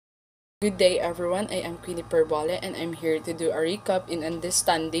Good day everyone, I am Queenie Perbole and I'm here to do a recap in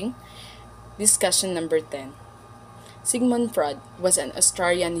understanding discussion number 10. Sigmund Freud was an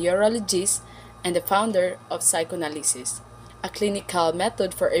Austrian neurologist and the founder of psychoanalysis, a clinical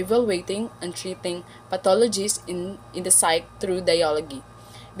method for evaluating and treating pathologies in the psyche through dialogue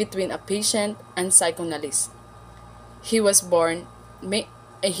between a patient and psychoanalyst. He was born on May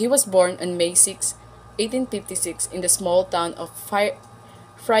 6, 1856 in the small town of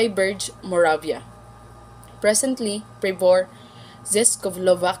Freiburg, Moravia, presently Pribor,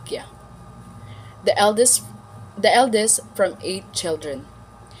 Czechoslovakia, the eldest from 8 children.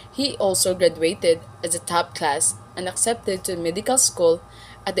 He also graduated as a top class and accepted to medical school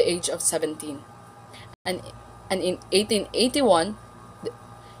at the age of 17. And in 1881,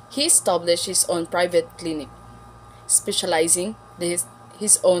 he established his own private clinic, specializing the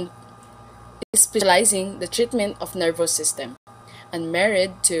treatment of nervous system, and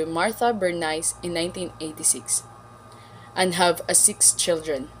married to Martha Bernays in 1986, and have 6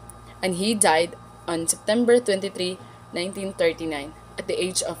 children. And he died on September 23, 1939, at the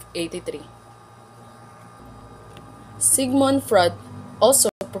age of 83. Sigmund Freud also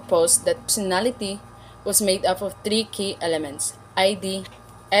proposed that personality was made up of 3 key elements: ID,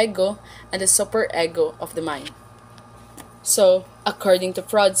 ego, and the superego of the mind. So, according to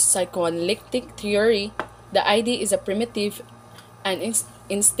Freud's psychoanalytic theory, the ID is a primitive and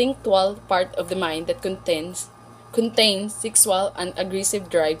instinctual part of the mind that contains sexual and aggressive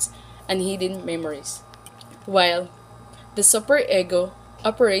drives and hidden memories, while the superego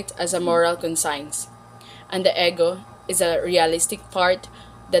operates as a moral conscience, and the ego is a realistic part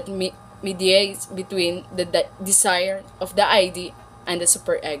that mediates between the desire of the ID and the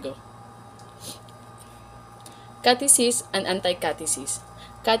superego. Catesis and anti-catesis.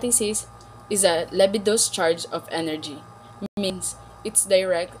 Catesis is a libido's charge of energy, means it's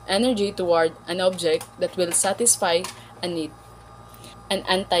direct energy toward an object that will satisfy a need. And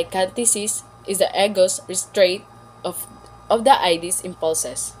anti-catesis is the ego's restraint of the ID's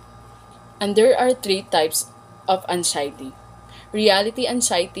impulses. And there are 3 types of anxiety: reality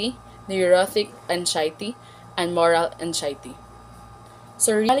anxiety, neurotic anxiety, and moral anxiety.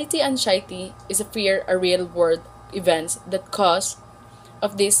 So reality anxiety is a fear of real-world events. That cause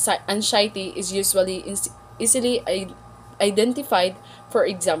of this anxiety is usually easily identified. For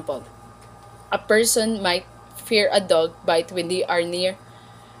example, a person might fear a dog bite when they are near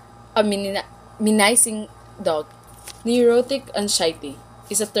a menacing dog. Neurotic anxiety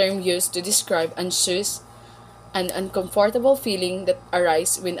is a term used to describe anxious and uncomfortable feeling that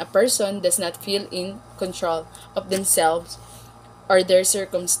arise when a person does not feel in control of themselves or their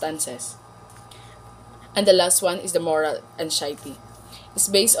circumstances. And the last one is the moral anxiety. It's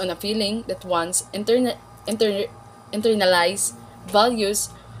based on a feeling that one's internalized values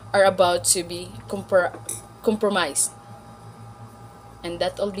are about to be compromised. And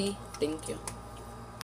that'll be. Thank you.